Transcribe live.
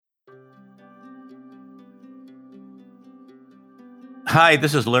Hi,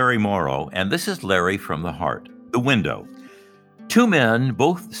 this is Larry Morrow, and this is Larry from the Heart, The Window. Two men,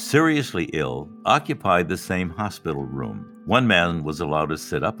 both seriously ill, occupied the same hospital room. One man was allowed to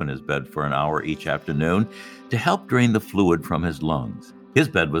sit up in his bed for an hour each afternoon to help drain the fluid from his lungs. His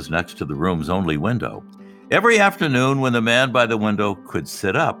bed was next to the room's only window. Every afternoon, when the man by the window could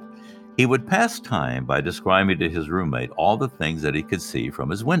sit up, he would pass time by describing to his roommate all the things that he could see from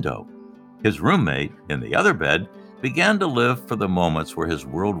his window. His roommate, in the other bed, began to live for the moments where his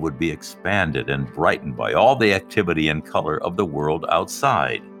world would be expanded and brightened by all the activity and color of the world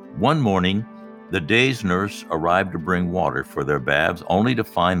outside. One morning, the day's nurse arrived to bring water for their baths, only to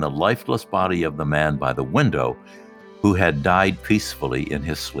find the lifeless body of the man by the window who had died peacefully in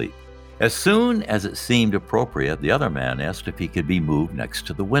his sleep. As soon as it seemed appropriate, the other man asked if he could be moved next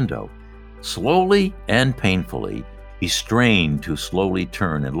to the window. Slowly and painfully, he strained to slowly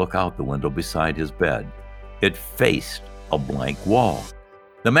turn and look out the window beside his bed. It faced a blank wall.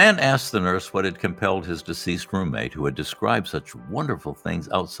 The man asked the nurse what had compelled his deceased roommate, who had described such wonderful things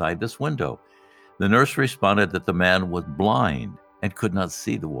outside this window. The nurse responded that the man was blind and could not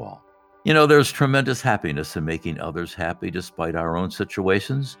see the wall. You know, there's tremendous happiness in making others happy despite our own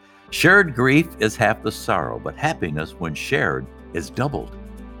situations. Shared grief is half the sorrow, but happiness, when shared, is doubled.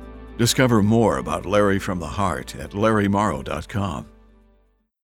 Discover more about Larry from the Heart at larrymorrow.com.